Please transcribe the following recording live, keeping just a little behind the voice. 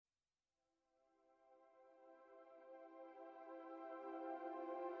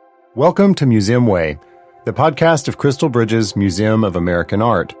Welcome to Museum Way, the podcast of Crystal Bridges Museum of American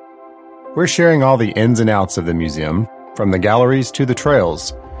Art. We're sharing all the ins and outs of the museum, from the galleries to the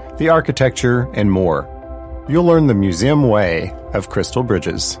trails, the architecture, and more. You'll learn the museum way of Crystal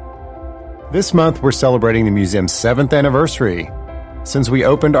Bridges. This month, we're celebrating the museum's 7th anniversary. Since we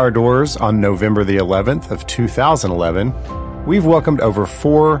opened our doors on November the 11th of 2011, we've welcomed over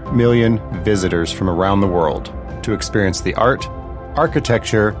 4 million visitors from around the world to experience the art,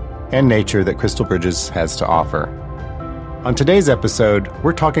 architecture, and nature that Crystal Bridges has to offer. On today's episode,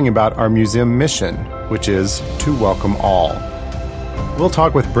 we're talking about our museum mission, which is to welcome all. We'll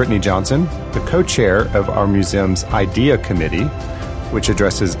talk with Brittany Johnson, the co-chair of our museum's IDEA Committee, which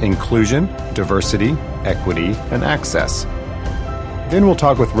addresses inclusion, diversity, equity, and access. Then we'll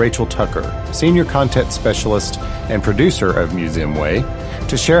talk with Rachel Tucker, senior content specialist and producer of Museum Way,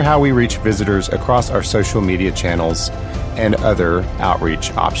 to share how we reach visitors across our social media channels and other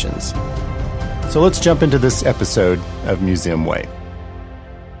outreach options. So let's jump into this episode of Museum Way.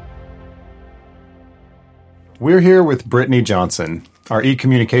 We're here with Brittany Johnson, our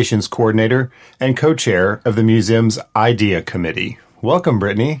e-communications coordinator and co-chair of the museum's IDEA Committee. Welcome,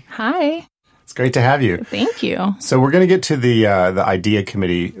 Brittany. Hi. It's great to have you. Thank you. So we're going to get to the IDEA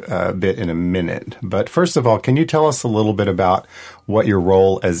Committee bit in a minute. But first of all, can you tell us a little bit about what your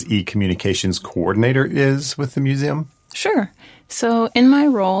role as e-communications coordinator is with the museum? Sure. So in my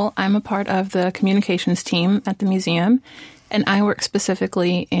role, I'm a part of the communications team at the museum, and I work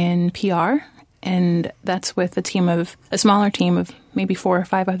specifically in PR, and that's with a smaller team of maybe 4 or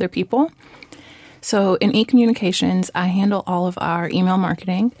 5 other people. So in e-communications, I handle all of our email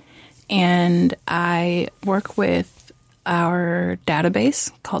marketing, and I work with our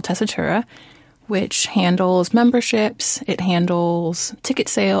database called Tessitura, which handles memberships, it handles ticket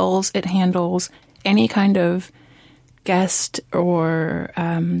sales, it handles any kind of guest or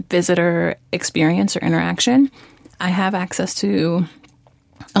visitor experience or interaction. I have access to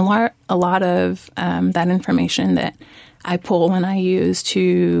a lot of that information that I pull and I use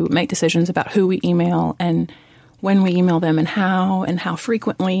to make decisions about who we email and when we email them and how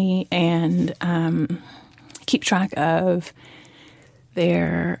frequently, and keep track of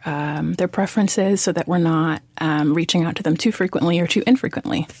their preferences so that we're not reaching out to them too frequently or too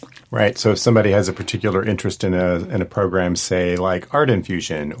infrequently. Right. So if somebody has a particular interest in a program, say like Art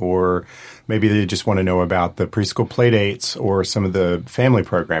Infusion, or maybe they just want to know about the preschool playdates or some of the family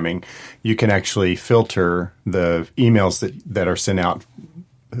programming, you can actually filter the emails that are sent out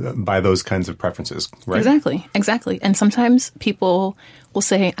by those kinds of preferences, right? Exactly. And sometimes people will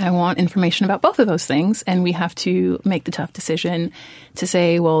say, I want information about both of those things, and we have to make the tough decision to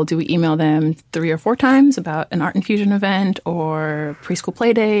say, well, do we email them 3 or 4 times about an Art Infusion event or preschool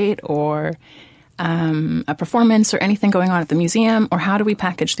playdate or a performance or anything going on at the museum, or how do we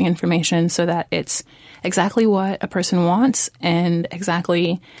package the information so that it's exactly what a person wants and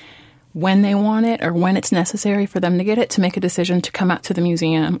exactly when they want it or when it's necessary for them to get it to make a decision to come out to the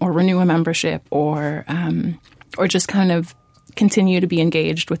museum or renew a membership or just kind of continue to be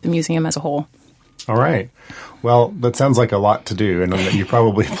engaged with the museum as a whole. All right. Well, that sounds like a lot to do, and you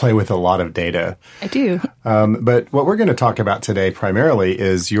probably play with a lot of data. I do. But what we're going to talk about today primarily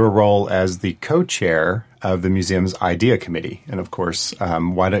is your role as the co-chair of the museum's IDEA Committee. And of course,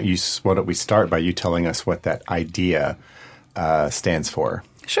 why don't we start by you telling us what that IDEA stands for?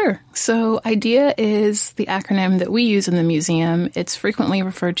 Sure. So IDEA is the acronym that we use in the museum. It's frequently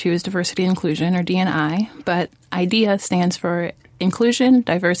referred to as Diversity and Inclusion, or D&I, but IDEA stands for Inclusion,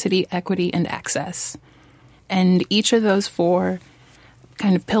 Diversity, Equity, and Access. And each of those 4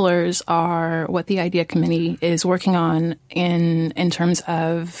 kind of pillars are what the IDEA Committee is working on in terms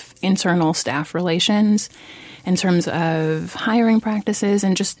of internal staff relations, in terms of hiring practices,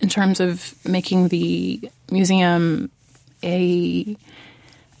 and just in terms of making the museum a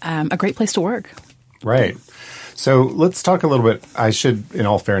great place to work. Right. So let's talk a little bit. I should, in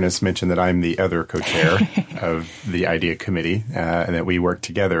all fairness, mention that I'm the other co-chair of the IDEA Committee and that we work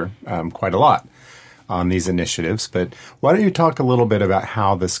together quite a lot on these initiatives. But why don't you talk a little bit about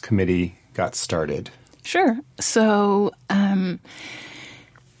how this committee got started? Sure. So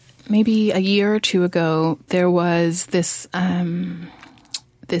maybe a year or 2 ago, there was this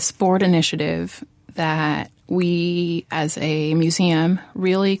board initiative that we, as a museum,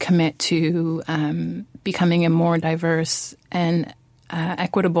 really commit to becoming a more diverse and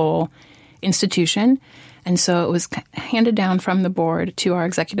equitable institution. And so it was handed down from the board to our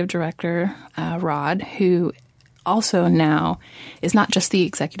executive director, Rod, who also now is not just the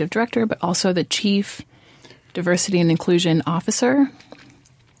executive director, but also the chief diversity and inclusion officer.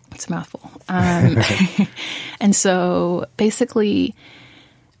 It's a mouthful. And so basically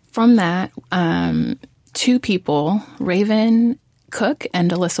from that, two people, Raven Cook and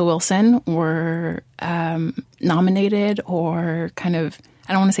Alyssa Wilson, were nominated or kind of,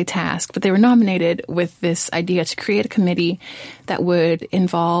 I don't want to say tasked, but they were nominated with this idea to create a committee that would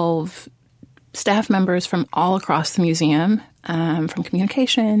involve staff members from all across the museum, from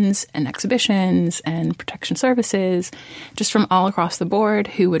communications and exhibitions and protection services, just from all across the board,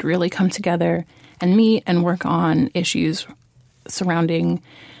 who would really come together and meet and work on issues surrounding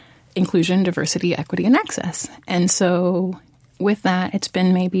inclusion, diversity, equity, and access. And so with that, it's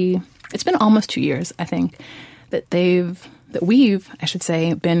been almost 2 years, I think, that we've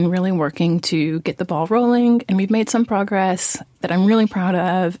been really working to get the ball rolling, and we've made some progress that I'm really proud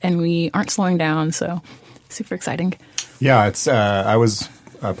of, and we aren't slowing down, so super exciting. Yeah, I was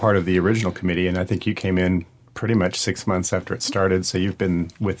a part of the original committee, and I think you came in pretty much 6 months after it started, so you've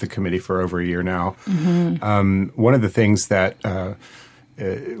been with the committee for over a year now. Mm-hmm. One of the things that, why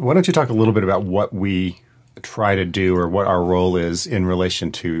don't you talk a little bit about what we try to do or what our role is in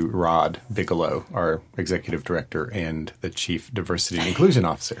relation to Rod Bigelow, our executive director and the chief diversity and inclusion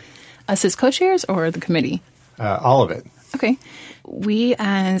officer? Us as co-chairs or the committee? All of it. Okay. We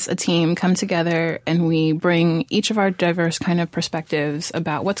as a team come together and we bring each of our diverse kind of perspectives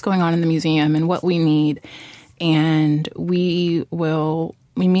about what's going on in the museum and what we need. And we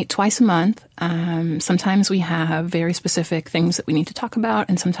meet twice a month. Sometimes we have very specific things that we need to talk about,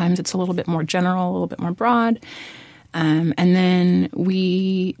 and sometimes it's a little bit more general, a little bit more broad. And then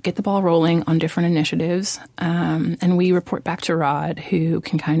we get the ball rolling on different initiatives, and we report back to Rod, who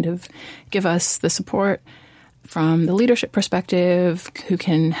can kind of give us the support from the leadership perspective, who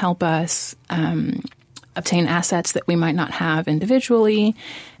can help us obtain assets that we might not have individually,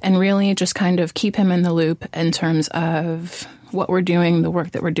 and really just kind of keep him in the loop in terms of what we're doing, the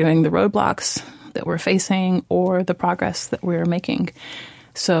work that we're doing, the roadblocks that we're facing, or the progress that we're making.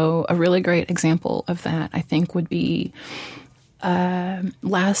 So a really great example of that, I think, would be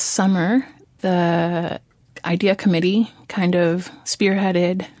last summer, the IDEA Committee kind of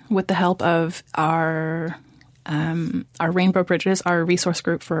spearheaded, with the help of our Rainbow Bridges, our resource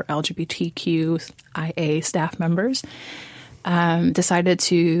group for LGBTQIA staff members, decided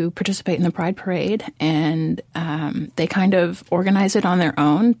to participate in the Pride Parade, and they kind of organized it on their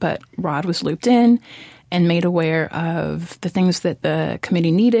own, but Rod was looped in and made aware of the things that the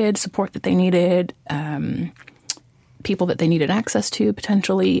committee needed, support that they needed, people that they needed access to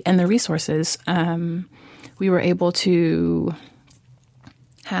potentially, and the resources. We were able to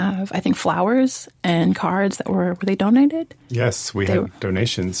have, I think, flowers and cards that were they donated? Yes, we had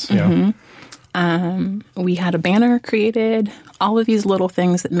donations. Mm-hmm. Yeah. We had a banner created, all of these little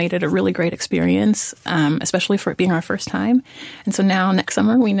things that made it a really great experience, especially for it being our first time. And so now next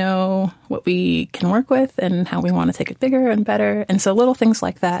summer we know what we can work with and how we want to take it bigger and better. And so little things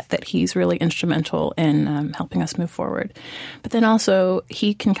like that he's really instrumental in helping us move forward. But then also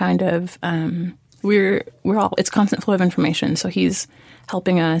he can kind of, it's constant flow of information. So he's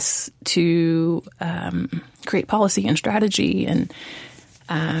helping us to create policy and strategy, and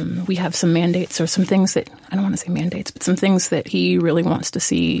we have some mandates or some things that, I don't want to say mandates, but some things that he really wants to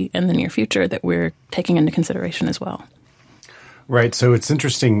see in the near future that we're taking into consideration as well. Right. So it's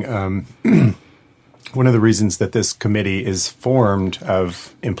interesting. One of the reasons that this committee is formed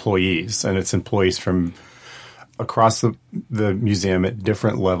of employees, and it's employees from across the museum at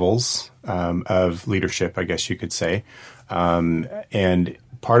different levels of leadership, I guess you could say. And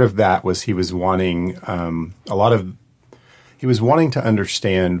part of that was he was wanting to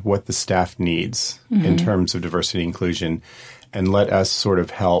understand what the staff needs in terms of diversity and inclusion, and let us sort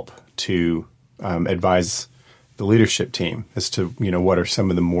of help to advise the leadership team as to, what are some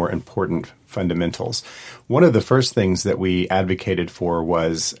of the more important fundamentals. One of the first things that we advocated for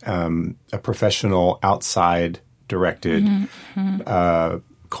was a professional outside directed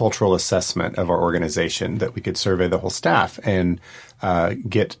cultural assessment of our organization, that we could survey the whole staff and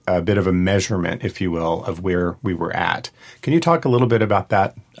get a bit of a measurement, if you will, of where we were at. Can you talk a little bit about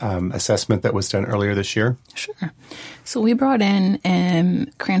that assessment that was done earlier this year? Sure. So we brought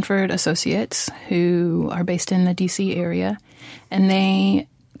in Cranford Associates, who are based in the D.C. area, and they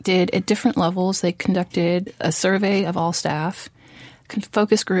did, at different levels, they conducted a survey of all staff,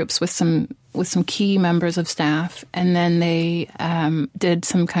 focus groups with some key members of staff, and then they did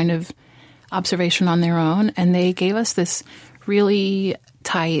some kind of observation on their own, and they gave us this really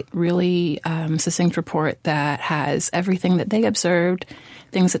tight, really succinct report that has everything that they observed,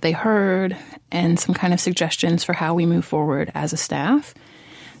 things that they heard, and some kind of suggestions for how we move forward as a staff.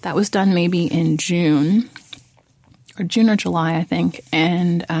 That was done maybe in June or July, I think,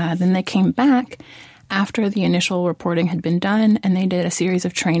 and then they came back after the initial reporting had been done, and they did a series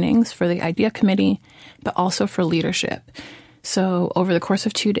of trainings for the idea committee, but also for leadership. So over the course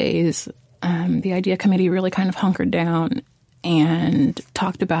of 2 days, the idea committee really kind of hunkered down and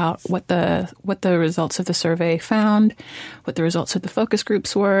talked about what the results of the survey found, what the results of the focus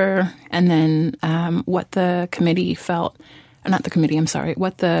groups were, and then what the committee felt, not the committee, I'm sorry,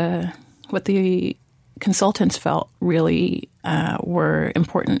 what the consultants felt really were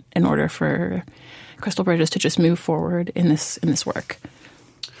important in order for Crystal Bridges to just move forward in this work.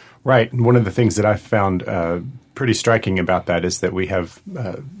 Right. One of the things that I found pretty striking about that is that we have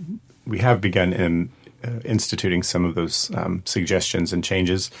begun instituting some of those suggestions and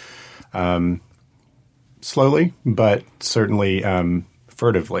changes slowly, but certainly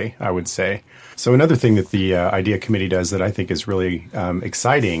furtively, I would say. So another thing that the IDEA Committee does that I think is really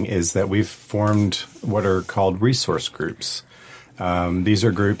exciting is that we've formed what are called resource groups. These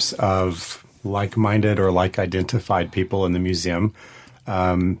are groups of like-minded or like-identified people in the museum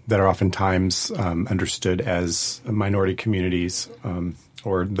that are oftentimes understood as minority communities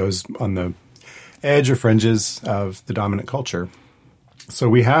or those on the edge or fringes of the dominant culture. So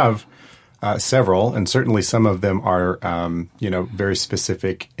we have several, and certainly some of them are, very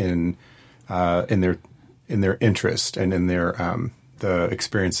specific in their interest and in their the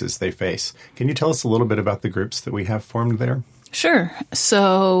experiences they face. Can you tell us a little bit about the groups that we have formed there? Sure.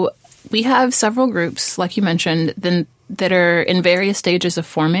 So we have several groups, like you mentioned, that are in various stages of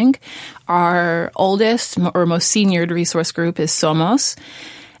forming. Our oldest or most seniored resource group is Somos,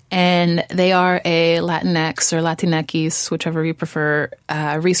 and they are a Latinx or Latinx, whichever you prefer,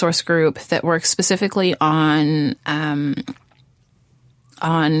 resource group that works specifically on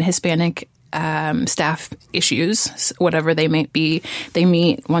Hispanic staff issues, whatever they might be. They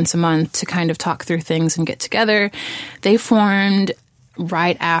meet once a month to kind of talk through things and get together. They formed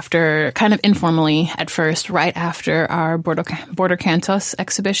right after, kind of informally at first, right after our Border Cantos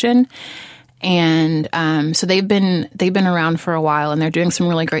exhibition. And so they've been around for a while, and they're doing some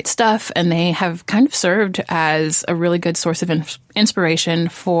really great stuff, and they have kind of served as a really good source of inspiration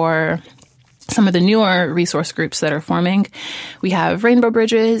for some of the newer resource groups that are forming. We have Rainbow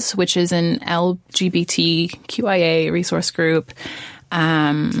Bridges, which is an LGBTQIA resource group.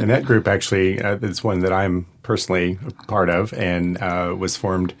 And that group actually is one that I'm personally a part of, and was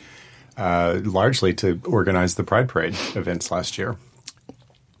formed largely to organize the Pride Parade events last year.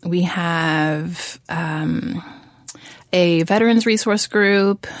 We have a veterans resource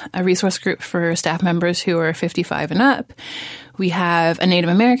group, a resource group for staff members who are 55 and up. We have a Native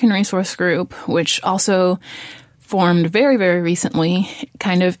American resource group, which also formed very, very recently,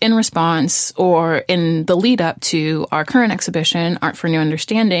 kind of in response or in the lead up to our current exhibition, Art for New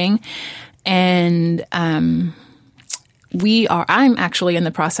Understanding. And I'm actually in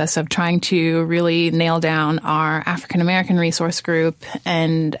the process of trying to really nail down our African American resource group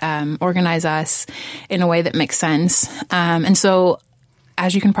and organize us in a way that makes sense. And so,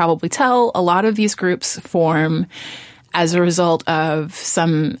 as you can probably tell, a lot of these groups form as a result of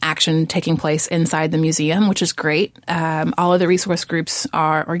some action taking place inside the museum, which is great. All of the resource groups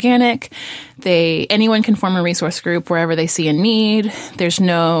are organic. Anyone can form a resource group wherever they see a need. There's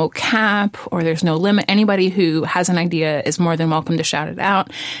no cap or there's no limit. Anybody who has an idea is more than welcome to shout it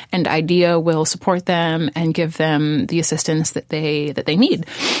out, and IDEA will support them and give them the assistance that they need.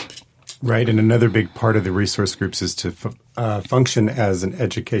 Right, and another big part of the resource groups is to function as an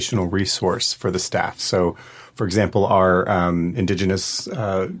educational resource for the staff. So, for example, our Indigenous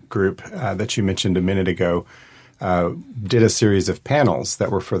group that you mentioned a minute ago did a series of panels that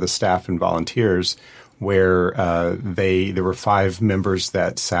were for the staff and volunteers where there were 5 members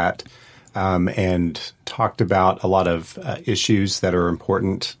that sat and talked about a lot of issues that are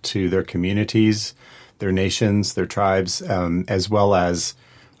important to their communities, their nations, their tribes, as well as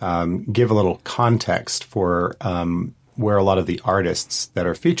give a little context for where a lot of the artists that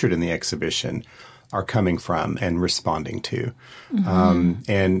are featured in the exhibition are coming from and responding to. Mm-hmm.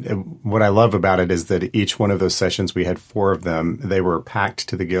 And what I love about it is that each one of those sessions, we had 4 of them, they were packed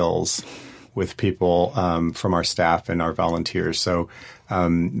to the gills with people from our staff and our volunteers. So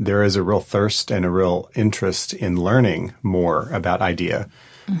there is a real thirst and a real interest in learning more about IDEA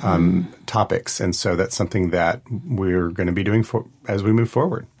topics. And so that's something that we're going to be doing as we move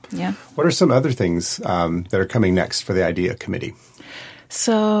forward. Yeah. What are some other things that are coming next for the IDEA Committee?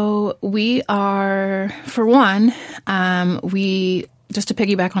 So we are, for one, just to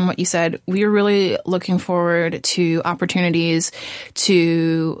piggyback on what you said, we are really looking forward to opportunities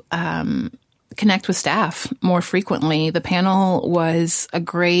to connect with staff more frequently. The panel was a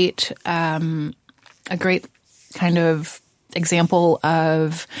great kind of example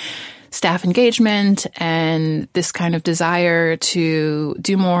of staff engagement and this kind of desire to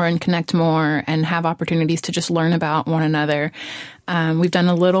do more and connect more and have opportunities to just learn about one another. We've done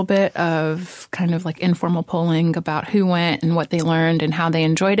a little bit of kind of like informal polling about who went and what they learned and how they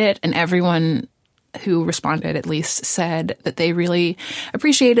enjoyed it. And everyone who responded at least said that they really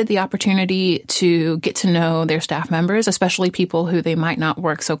appreciated the opportunity to get to know their staff members, especially people who they might not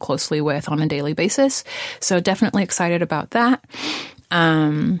work so closely with on a daily basis. So definitely excited about that.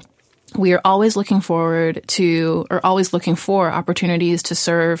 We are always looking for opportunities to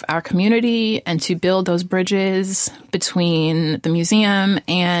serve our community and to build those bridges between the museum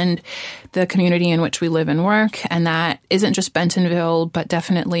and the community in which we live and work. And that isn't just Bentonville, but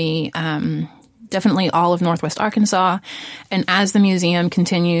definitely all of Northwest Arkansas. And as the museum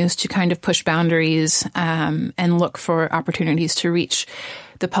continues to kind of push boundaries and look for opportunities to reach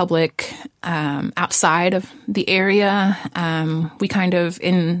the public outside of the area, we kind of,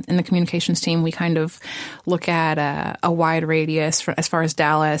 in the communications team, we kind of look at a wide radius as far as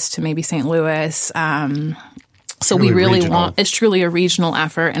Dallas to maybe St. Louis. So we really want, it's truly a regional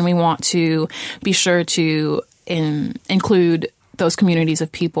effort, and we want to be sure to include those communities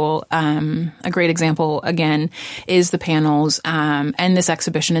of people. A great example, again, is the panels and this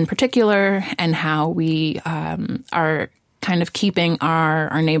exhibition in particular, and how we are kind of keeping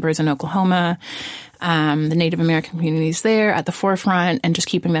our neighbors in Oklahoma, the Native American communities there at the forefront, and just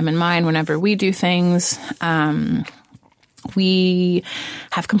keeping them in mind whenever we do things. We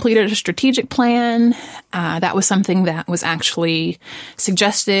have completed a strategic plan. That was something that was actually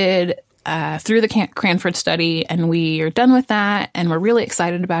suggested through the Cranford study, and we are done with that, and we're really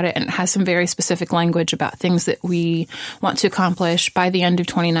excited about it, and it has some very specific language about things that we want to accomplish by the end of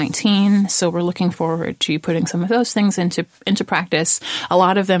 2019, so we're looking forward to putting some of those things into practice. A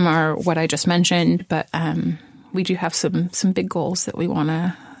lot of them are what I just mentioned, but we do have some big goals that we want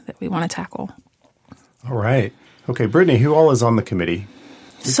to tackle. All right. Okay, Brittany, who all is on the committee?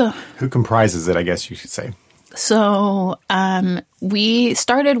 Who comprises it, I guess you should say? So we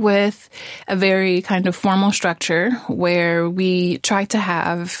started with a very kind of formal structure where we tried to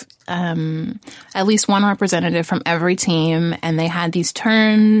have at least one representative from every team, and they had these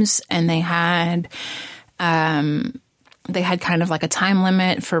terms, and they had kind of like a time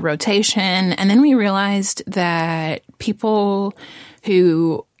limit for rotation. And then we realized that people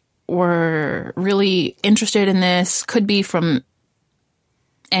who were really interested in this could be from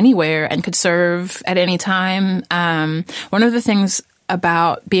anywhere and could serve at any time. One of the things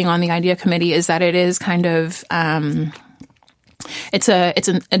about being on the IDEA committee is that it is kind of it's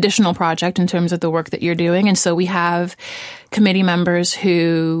an additional project in terms of the work that you're doing, and so we have committee members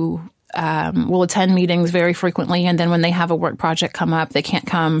who will attend meetings very frequently, and then when they have a work project come up, they can't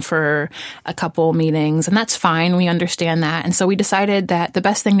come for a couple meetings, and that's fine. We understand that. And so we decided that the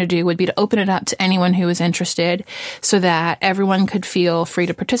best thing to do would be to open it up to anyone who is interested, so that everyone could feel free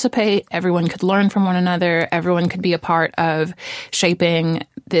to participate, everyone could learn from one another, everyone could be a part of shaping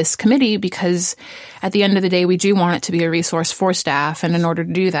this committee, because at the end of the day, we do want it to be a resource for staff, and in order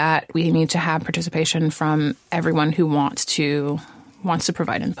to do that, we need to have participation from everyone who wants to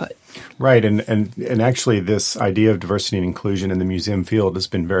provide input. Right, and actually this idea of diversity and inclusion in the museum field has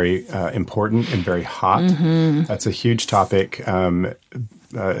been very important and very hot. Mm-hmm. That's a huge topic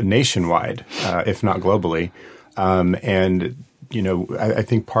nationwide, if not globally. And, you know, I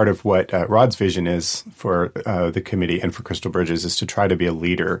think part of what Rod's vision is for the committee and for Crystal Bridges is to try to be a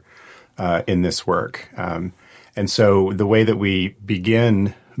leader in this work. And so the way that we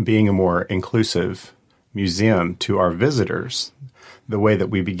begin being a more inclusive museum to our visitors, the way that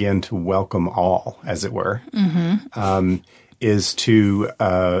we begin to welcome all, as it were, mm-hmm. Is to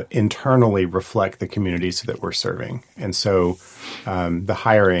internally reflect the communities that we're serving. And so the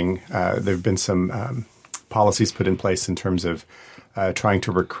hiring, there have been some policies put in place in terms of trying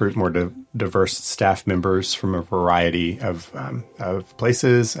to recruit more diverse staff members from a variety of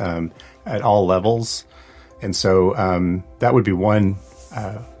places at all levels. And so that would be one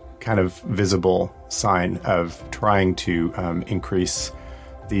kind of visible sign of trying to increase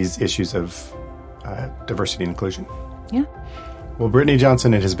these issues of diversity and inclusion. Yeah. Well, Brittany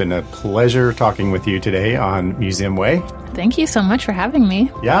Johnson, it has been a pleasure talking with you today on Museum Way. Thank you so much for having me.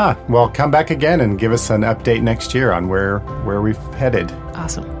 Yeah. Well, come back again and give us an update next year on where we've headed.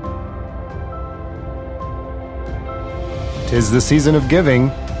 Awesome. 'Tis the season of giving,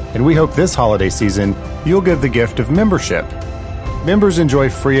 and we hope this holiday season you'll give the gift of membership. Members enjoy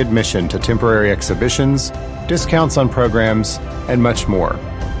free admission to temporary exhibitions, discounts on programs, and much more,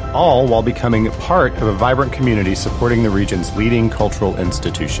 all while becoming part of a vibrant community supporting the region's leading cultural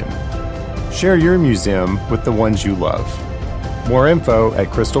institution. Share your museum with the ones you love. More info at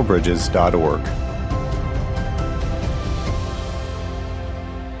crystalbridges.org.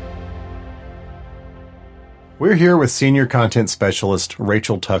 We're here with Senior Content Specialist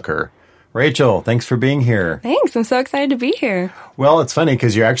Rachel Tucker. Rachel, thanks for being here. Thanks. I'm so excited to be here. Well, it's funny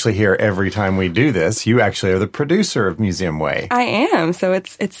because you're actually here every time we do this. You actually are the producer of Museum Way. I am. So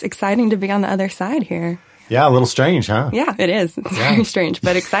it's exciting to be on the other side here. Yeah, a little strange, huh? Yeah, it is. It's very strange,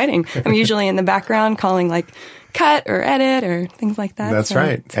 but exciting. I'm usually in the background calling cut or edit or things like that. That's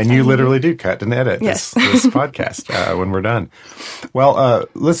right. And you literally do cut and edit this podcast when we're done. Well,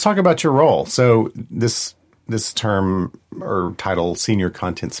 let's talk about your role. So this term or title, Senior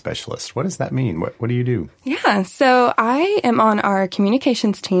Content Specialist, what does that mean? What do you do? Yeah, so I am on our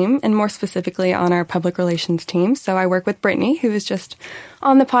communications team and more specifically on our public relations team. So I work with Brittany, who is just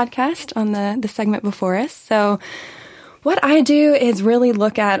on the podcast on the segment before us. So what I do is really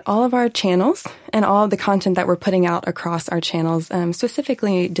look at all of our channels and all of the content that we're putting out across our channels,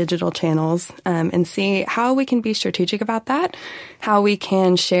 specifically digital channels, and see how we can be strategic about that, how we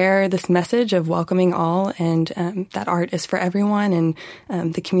can share this message of welcoming all and that art is for everyone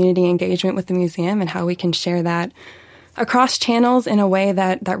and the community engagement with the museum, and how we can share that across channels in a way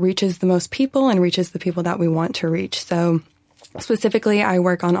that reaches the most people and reaches the people that we want to reach. So specifically, I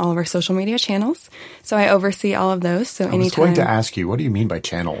work on all of our social media channels, so I oversee all of those. So I was going to ask you, what do you mean by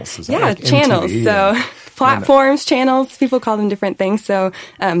channels? Is that like channels. MTV? So platforms, channels, people call them different things. So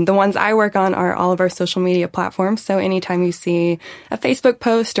the ones I work on are all of our social media platforms. So anytime you see a Facebook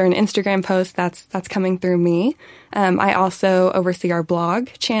post or an Instagram post, that's coming through me. I also oversee our blog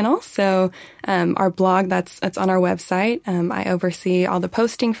channel. So our blog that's on our website, I oversee all the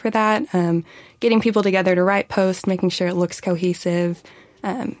posting for that, getting people together to write posts, making sure it looks cohesive.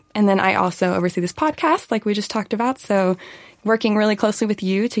 And then I also oversee this podcast like we just talked about. So working really closely with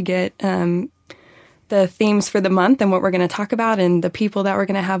you to get the themes for the month and what we're going to talk about and the people that we're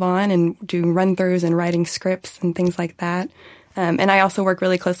going to have on and do run-throughs and writing scripts and things like that. And I also work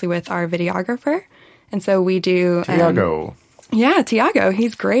really closely with our videographer. And so we do... Tiago. Tiago.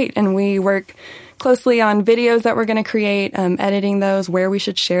 He's great. And we work closely on videos that we're going to create, editing those, where we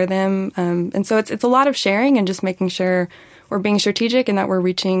should share them. And so it's a lot of sharing and just making sure we're being strategic and that we're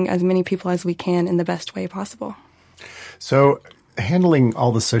reaching as many people as we can in the best way possible. So handling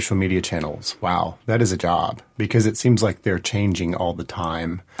all the social media channels, wow, that is a job because it seems like they're changing all the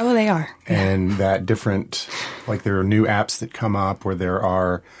time. Oh, they are. And that different, like there are new apps that come up where there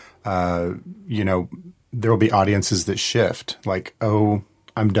are, there will be audiences that shift like, oh,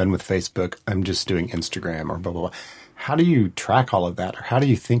 I'm done with Facebook. I'm just doing Instagram or blah, blah, blah. How do you track all of that? Or how do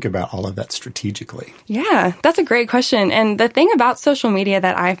you think about all of that strategically? Yeah, that's a great question. And the thing about social media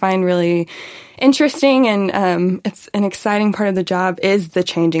that I find really interesting and it's an exciting part of the job is the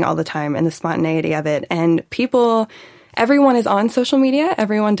changing all the time and the spontaneity of it. And everyone is on social media.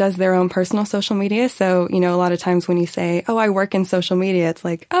 Everyone does their own personal social media. So, a lot of times when you say, oh, I work in social media, it's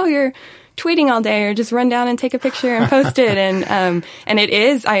like, oh, you're tweeting all day or just run down and take a picture and post it. And it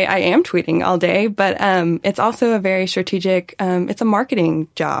is, I am tweeting all day, but it's also a very strategic, it's a marketing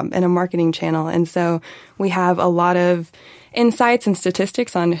job and a marketing channel. And so we have a lot of insights and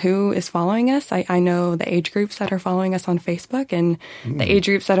statistics on who is following us. I know the age groups that are following us on Facebook and the age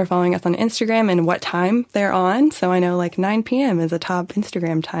groups that are following us on Instagram and what time they're on. So I know 9 p.m. is a top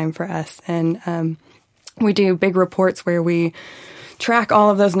Instagram time for us. And we do big reports where we track all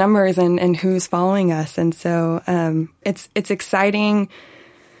of those numbers and who's following us. And so it's exciting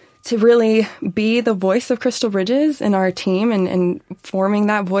to really be the voice of Crystal Bridges in our team and forming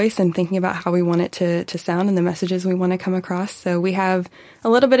that voice and thinking about how we want it to sound and the messages we want to come across. So we have a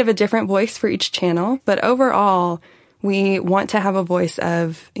little bit of a different voice for each channel, but overall, we want to have a voice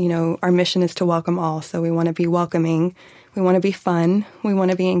of, our mission is to welcome all. So we want to be welcoming. We want to be fun. We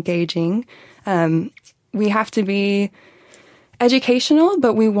want to be engaging. We have to be educational,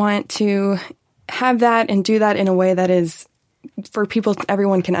 but we want to have that and do that in a way that is for people,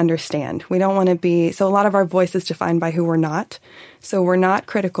 everyone can understand. We don't want to be, so a lot of our voice is defined by who we're not. So we're not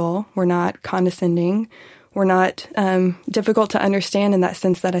critical, we're not condescending, we're not difficult to understand in that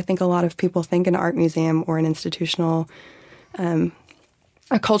sense that I think a lot of people think an art museum or an institutional, a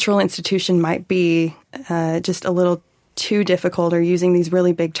cultural institution might be just a little too difficult or using these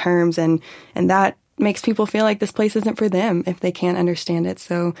really big terms and that makes people feel like this place isn't for them if they can't understand it.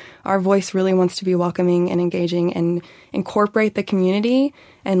 So our voice really wants to be welcoming and engaging and incorporate the community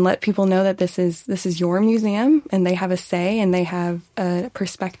and let people know that this is your museum and they have a say and they have a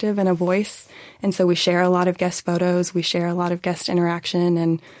perspective and a voice. And so we share a lot of guest photos, we share a lot of guest interaction,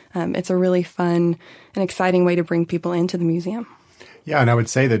 and it's a really fun and exciting way to bring people into the museum. Yeah, and I would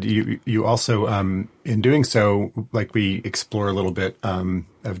say that you also, in doing so, like we explore a little bit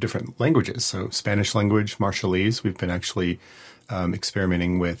of different languages. So Spanish language, Marshallese, we've been actually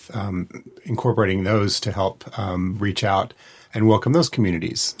experimenting with incorporating those to help reach out and welcome those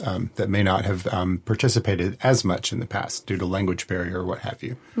communities that may not have participated as much in the past due to language barrier or what have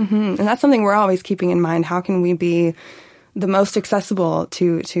you. Mm-hmm. And that's something we're always keeping in mind. How can we be the most accessible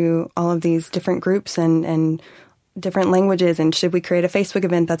to all of these different groups and different languages, and should we create a Facebook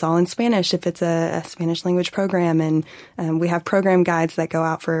event that's all in Spanish if it's a Spanish language program? And we have program guides that go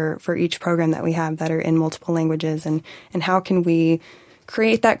out for each program that we have that are in multiple languages. And how can we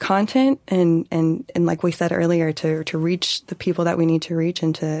create that content and like we said earlier, to reach the people that we need to reach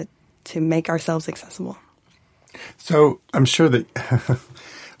and to make ourselves accessible. So I'm sure that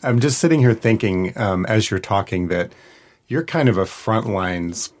I'm just sitting here thinking as you're talking that you're kind of a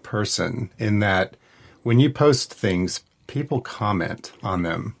frontlines person in that when you post things, people comment on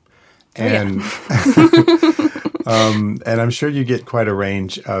them. And and I'm sure you get quite a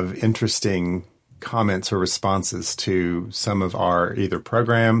range of interesting comments or responses to some of our either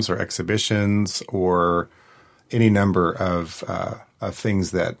programs or exhibitions or any number of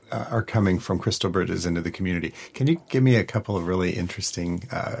things that are coming from Crystal Bridges into the community. Can you give me a couple of really interesting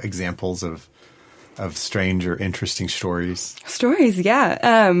examples of strange or interesting stories? Stories,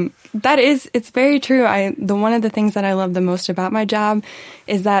 yeah. It's very true. One of the things that I love the most about my job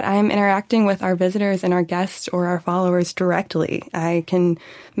is that I'm interacting with our visitors and our guests or our followers directly. I can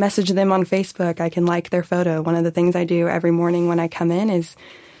message them on Facebook. I can like their photo. One of the things I do every morning when I come in is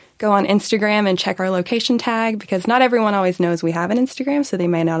go on Instagram and check our location tag, because not everyone always knows we have an Instagram, so they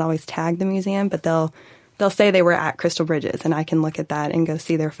may not always tag the museum, but they'll say they were at Crystal Bridges, and I can look at that and go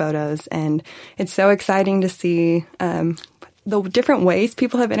see their photos. And it's so exciting to see the different ways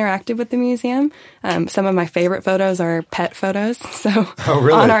people have interacted with the museum. Some of my favorite photos are pet photos. So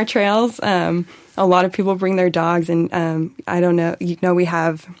really? On our trails, a lot of people bring their dogs, and I don't know, we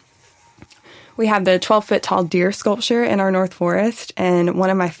have the 12-foot tall deer sculpture in our North Forest, and one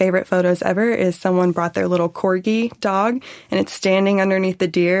of my favorite photos ever is someone brought their little corgi dog, and it's standing underneath the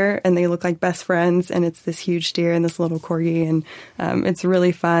deer, and they look like best friends, and it's this huge deer and this little corgi, and it's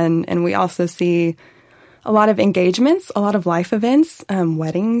really fun. And we also see a lot of engagements, a lot of life events,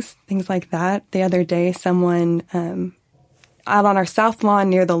 weddings, things like that. The other day, someone out on our south lawn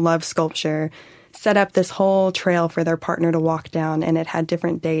near the Love sculpture set up this whole trail for their partner to walk down, and it had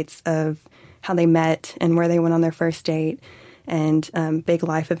different dates of how they met and where they went on their first date, and big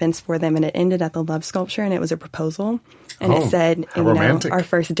life events for them. And it ended at the Love sculpture, and it was a proposal. And it said, our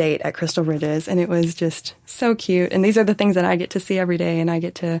first date at Crystal Bridges. And it was just so cute. And these are the things that I get to see every day, and I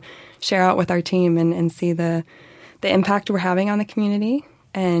get to share out with our team and see the impact we're having on the community.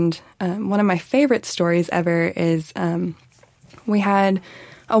 And one of my favorite stories ever is we had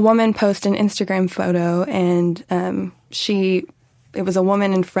a woman post an Instagram photo, and it was a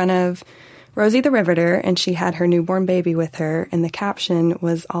woman in front of Rosie the Riveter, and she had her newborn baby with her, and the caption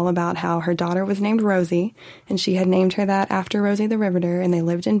was all about how her daughter was named Rosie, and she had named her that after Rosie the Riveter, and they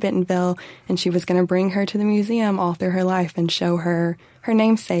lived in Bentonville, and she was going to bring her to the museum all through her life and show her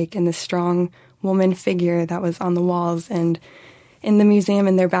namesake and this strong woman figure that was on the walls and in the museum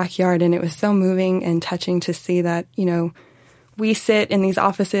in their backyard. And it was so moving and touching to see that, we sit in these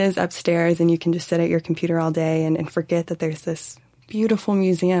offices upstairs, and you can just sit at your computer all day and forget that there's this beautiful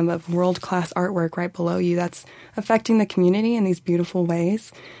museum of world-class artwork right below you that's affecting the community in these beautiful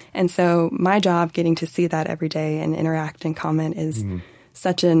ways. And so my job, getting to see that every day and interact and comment, is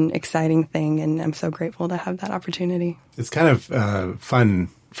such an exciting thing, and I'm so grateful to have that opportunity. It's kind of fun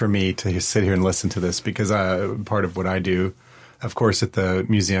for me to sit here and listen to this, because part of what I do, of course, at the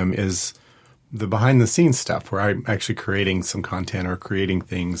museum is the behind-the-scenes stuff, where I'm actually creating some content or creating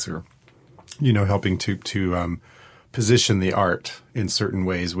things, or helping to position the art in certain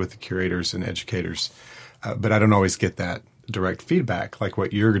ways with the curators and educators. But I don't always get that direct feedback like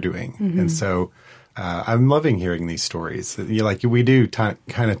what you're doing. Mm-hmm. And so I'm loving hearing these stories. We do kind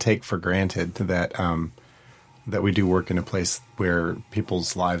of take for granted that that we do work in a place where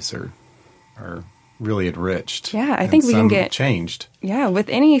people's lives are really enriched. Yeah, I think we can get changed. Yeah, with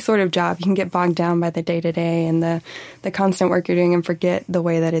any sort of job, you can get bogged down by the day-to-day and the constant work you're doing and forget the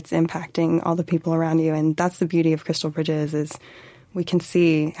way that it's impacting all the people around you. And that's the beauty of Crystal Bridges, is we can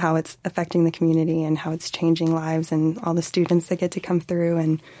see how it's affecting the community and how it's changing lives, and all the students that get to come through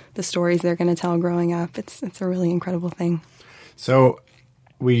and the stories they're going to tell growing up. It's a really incredible thing. So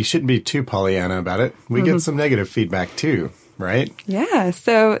we shouldn't be too Pollyanna about it. We get some negative feedback too, right? Yeah,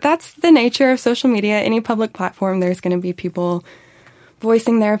 so that's the nature of social media. Any public platform, there's going to be people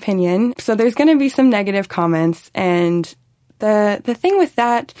voicing their opinion. So there's going to be some negative comments, and The thing with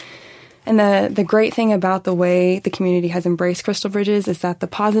that, and the great thing about the way the community has embraced Crystal Bridges, is that the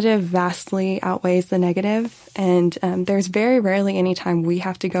positive vastly outweighs the negative. And there's very rarely any time we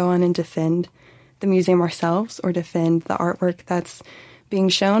have to go on and defend the museum ourselves or defend the artwork that's being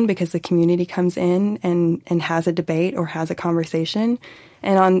shown, because the community comes in and has a debate or has a conversation.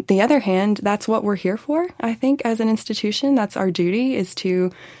 And on the other hand, that's what we're here for, I think, as an institution. That's our duty, is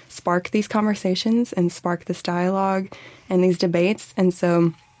to spark these conversations and spark this dialogue and these debates. And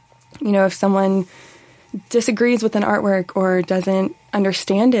so, if someone disagrees with an artwork or doesn't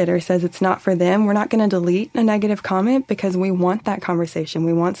understand it or says it's not for them, we're not going to delete a negative comment, because we want that conversation.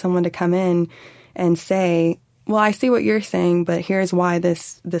 We want someone to come in and say, well, I see what you're saying, but here's why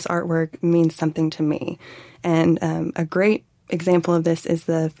this artwork means something to me. And a great example of this is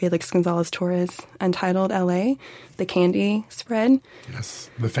the Felix Gonzalez Torres Untitled LA, the candy spread. Yes,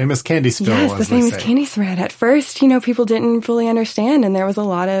 the famous candy spill. Yes, the famous candy spread. At first, people didn't fully understand, and there was a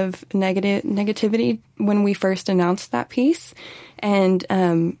lot of negativity when we first announced that piece. And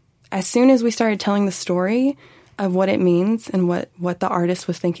as soon as we started telling the story of what it means and what the artist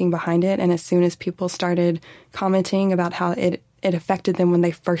was thinking behind it, and as soon as people started commenting about how it affected them when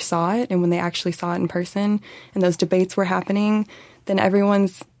they first saw it and when they actually saw it in person, and those debates were happening, then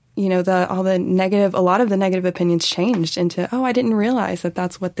everyone's, a lot of the negative opinions changed into, oh, I didn't realize that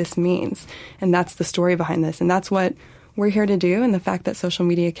that's what this means. And that's the story behind this. And that's what we're here to do. And the fact that social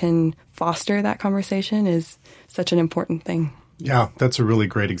media can foster that conversation is such an important thing. Yeah, that's a really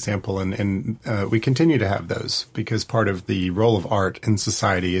great example. And we continue to have those, because part of the role of art in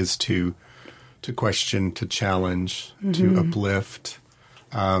society is to question, to challenge, to uplift,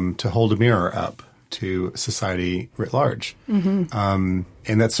 to hold a mirror up to society writ large. And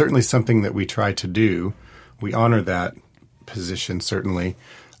that's certainly something that we try to do. We honor that position, certainly.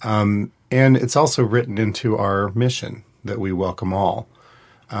 And it's also written into our mission that we welcome all.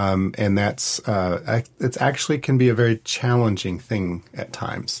 And that's it's actually can be a very challenging thing at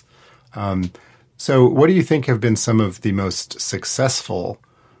times. So what do you think have been some of the most successful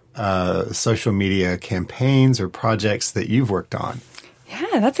social media campaigns or projects that you've worked on?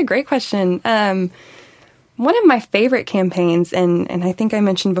 Yeah, that's a great question. One of my favorite campaigns, and I think I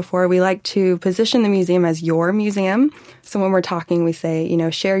mentioned before, we like to position the museum as your museum. So when we're talking, we say,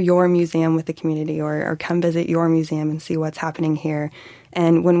 share your museum with the community, or come visit your museum and see what's happening here.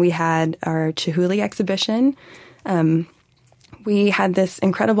 And when we had our Chihuly exhibition, we had this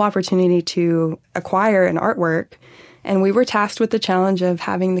incredible opportunity to acquire an artwork. And we were tasked with the challenge of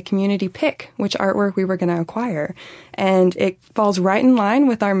having the community pick which artwork we were going to acquire. And it falls right in line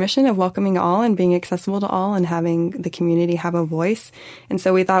with our mission of welcoming all and being accessible to all and having the community have a voice. And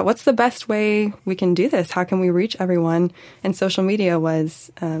so we thought, what's the best way we can do this? How can we reach everyone? And social media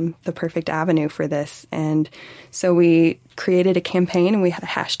was the perfect avenue for this. And so we created a campaign, and we had a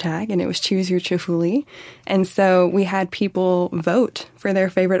hashtag, and it was Choose Your Chihuly. And so we had people vote for their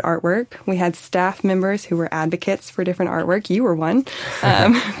favorite artwork. We had staff members who were advocates for different artwork. You were one,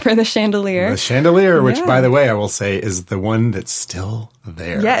 for the chandelier. The chandelier, which, by the way, I will say is the one that's still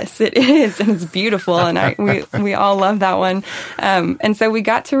there. Yes, it is. And it's beautiful. And we all love that one. And so we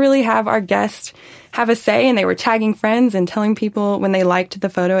got to really have our guests have a say, and they were tagging friends and telling people when they liked the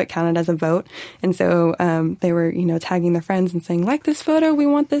photo, it counted as a vote. And so they were, tagging their friends and saying, like this photo, we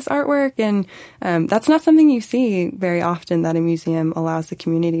want this artwork. And that's not something you see very often, that a museum allows the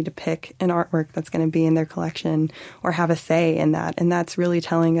community to pick an artwork that's going to be in their collection or have a say in that. And that's really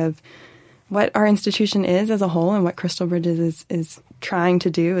telling of what our institution is as a whole, and what Crystal Bridges is trying to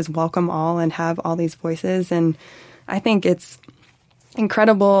do, is welcome all and have all these voices. And I think it's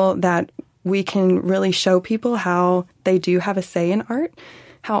incredible that we can really show people how they do have a say in art,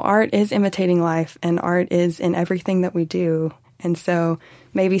 how art is imitating life, and art is in everything that we do. And so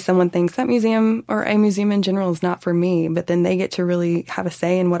maybe someone thinks that museum or a museum in general is not for me, but then they get to really have a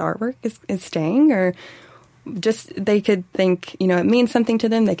say in what artwork is staying, or just they could think, it means something to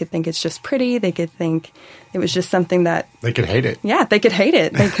them. They could think it's just pretty. They could think it was just something that... They could hate it. Yeah, they could hate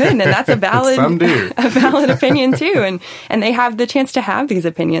it. They could, and that's a valid Some do. a valid opinion too. And they have the chance to have these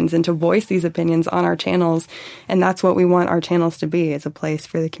opinions and to voice these opinions on our channels. And that's what we want our channels to be, is a place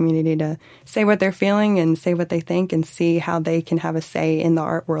for the community to say what they're feeling and say what they think and see how they can have a say in the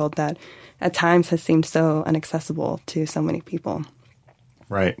art world that at times has seemed so inaccessible to so many people.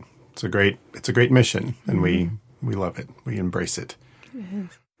 Right. It's a great mission, and we love it. We embrace it. Mm-hmm.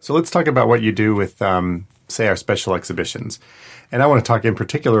 So let's talk about what you do with, say, our special exhibitions. And I want to talk in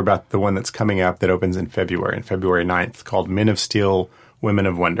particular about the one that's coming up that opens in February 9th, called Men of Steel, Women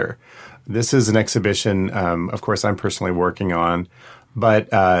of Wonder. This is an exhibition, of course, I'm personally working on, but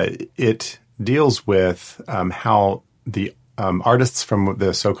it deals with how the artists from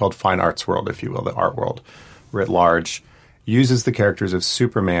the so-called fine arts world, if you will, the art world writ large, uses the characters of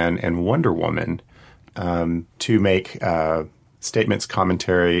Superman and Wonder Woman to make statements,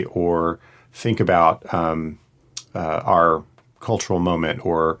 commentary, or think about our cultural moment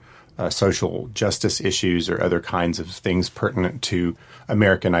or social justice issues or other kinds of things pertinent to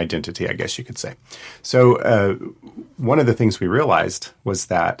American identity, I guess you could say. So one of the things we realized was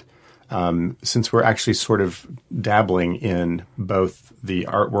that since we're actually sort of dabbling in both the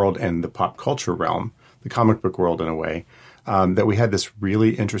art world and the pop culture realm, the comic book world in a way, that we had this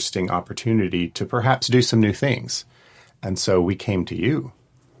really interesting opportunity to perhaps do some new things. And so we came to you.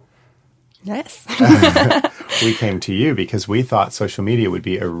 Yes. We came to you because we thought social media would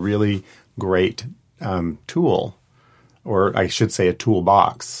be a really great tool, or I should say a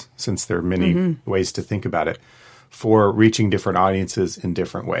toolbox, since there are many ways to think about it, for reaching different audiences in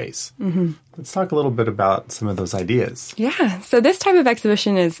different ways. Let's talk a little bit about some of those ideas. Yeah. So this type of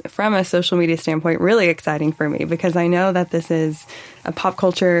exhibition is, from a social media standpoint, really exciting for me because I know that this is a pop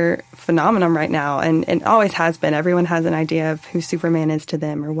culture phenomenon right now, and it always has been. Everyone has an idea of who Superman is to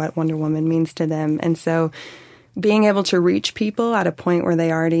them or what Wonder Woman means to them. And so being able to reach people at a point where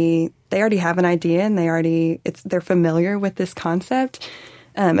they already have an idea and they're familiar with this concept,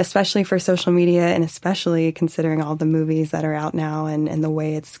 especially for social media, and especially considering all the movies that are out now and the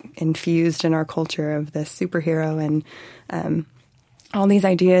way it's infused in our culture of the superhero and all these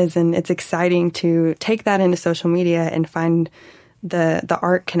ideas. And it's exciting to take that into social media and find the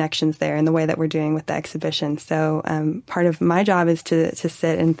art connections there in the way that we're doing with the exhibition. So part of my job is to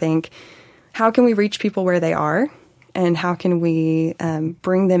sit and think, how can we reach people where they are? And how can we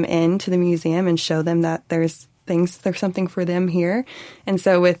bring them into the museum and show them that there's something for them here? And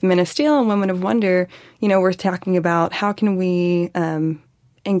so with Men of Steel and Women of Wonder, we're talking about how can we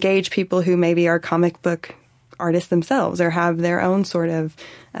engage people who maybe are comic book artists themselves or have their own sort of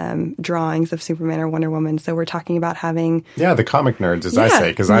drawings of Superman or Wonder Woman. So we're talking about having... Yeah, the comic nerds, as I say,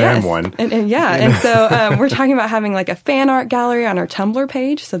 because I am one. And so we're talking about having like a fan art gallery on our Tumblr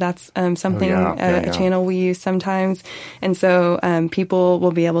page. So that's something, a channel we use sometimes. And so people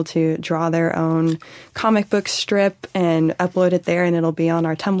will be able to draw their own comic book strip and upload it there, and it'll be on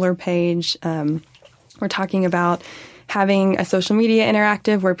our Tumblr page. We're talking about having a social media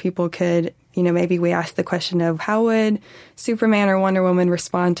interactive where people could... maybe we ask the question of how would Superman or Wonder Woman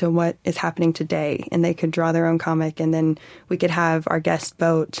respond to what is happening today? And they could draw their own comic, and then we could have our guests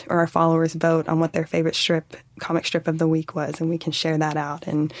vote or our followers vote on what their favorite comic strip of the week was, and we can share that out.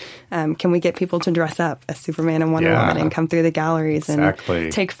 And can we get people to dress up as Superman and Wonder Woman and come through the galleries and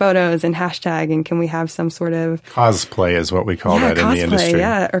take photos and hashtag? And can we have some sort of... Cosplay is what we call that in the industry.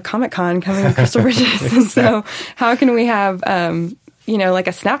 Yeah, or Comic-Con coming to Crystal Bridges. And so how can we have... like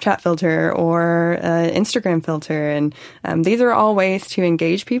a Snapchat filter or an Instagram filter. And these are all ways to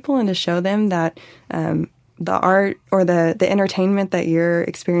engage people and to show them that the art or the entertainment that you're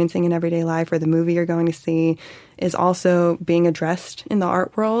experiencing in everyday life or the movie you're going to see is also being addressed in the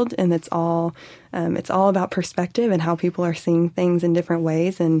art world. And it's all about perspective and how people are seeing things in different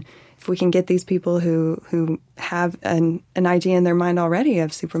ways. And if we can get these people who have an idea in their mind already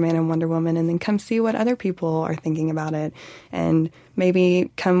of Superman and Wonder Woman, and then come see what other people are thinking about it, and maybe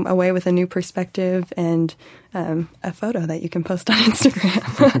come away with a new perspective and a photo that you can post on Instagram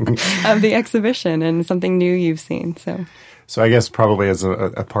of the exhibition and something new you've seen. So I guess probably as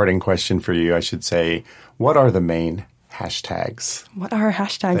a parting question for you, I should say, what are the main hashtags? What are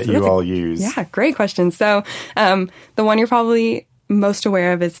hashtags that you all use? Yeah, great question. So the one you're probably most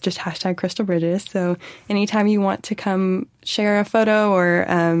aware of is just hashtag Crystal Bridges. So anytime you want to come share a photo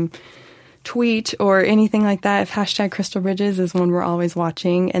or tweet or anything like that, if hashtag Crystal Bridges is one we're always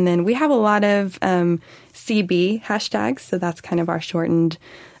watching. And then we have a lot of CB hashtags. So that's kind of our shortened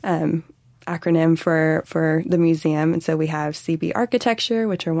acronym for the museum. And so we have CB Architecture,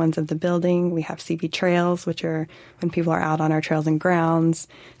 which are ones of the building. We have CB Trails, which are when people are out on our trails and grounds.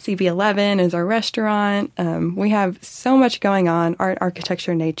 CB11 is our restaurant. We have so much going on, art,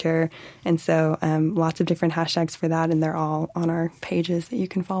 architecture, nature. And so lots of different hashtags for that. And they're all on our pages that you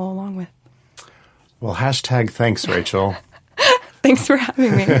can follow along with. Well, hashtag thanks, Rachel. Thanks for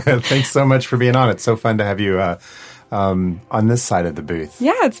having me. Thanks so much for being on. It's so fun to have you on this side of the booth.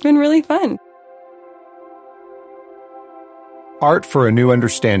 Yeah, it's been really fun. Art for a New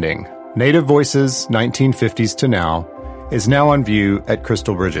Understanding, Native Voices, 1950s to Now, is now on view at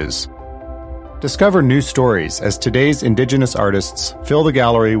Crystal Bridges. Discover new stories as today's Indigenous artists fill the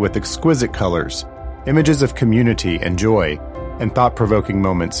gallery with exquisite colors, images of community and joy, and thought-provoking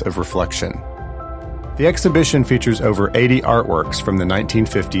moments of reflection. The exhibition features over 80 artworks from the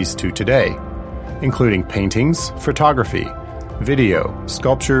 1950s to today, including paintings, photography, video,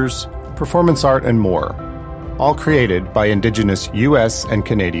 sculptures, performance art, and more, all created by Indigenous U.S. and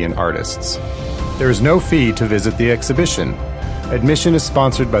Canadian artists. There is no fee to visit the exhibition. Admission is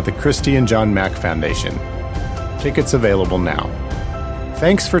sponsored by the Christy and John Mack Foundation. Tickets available now.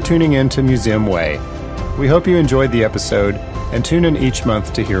 Thanks for tuning in to Museum Way. We hope you enjoyed the episode and tune in each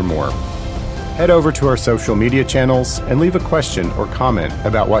month to hear more. Head over to our social media channels and leave a question or comment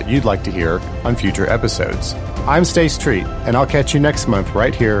about what you'd like to hear on future episodes. I'm Stace Treat, and I'll catch you next month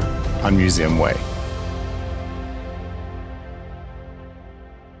right here on Museum Way.